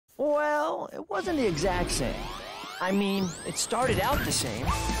Well, it wasn't the exact same. I mean, it started out the same.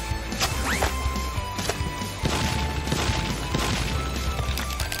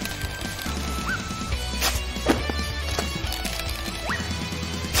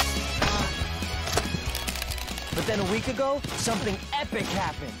 But then a week ago, something epic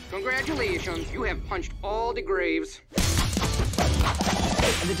happened. Congratulations, you have punched all the graves.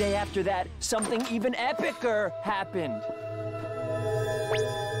 And the day after that, something even epicer happened.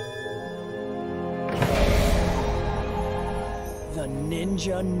 The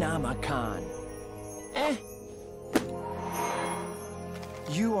Ninja Namakan.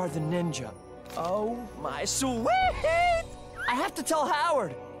 You are the ninja. Oh, my sweet! I have to tell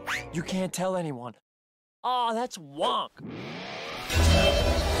Howard. You can't tell anyone. Aw, that's wonk.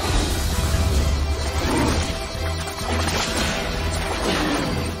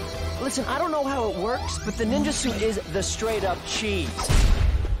 Listen, I don't know how it works, but the ninja suit is the straight-up cheese.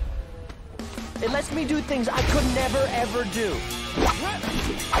 It lets me do things I could never, ever do.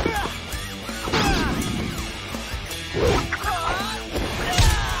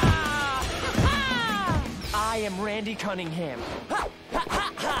 I am Randy Cunningham.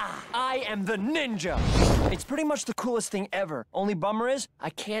 I am the ninja. It's pretty much the coolest thing ever. Only bummer is, I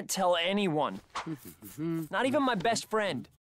can't tell anyone. Not even my best friend.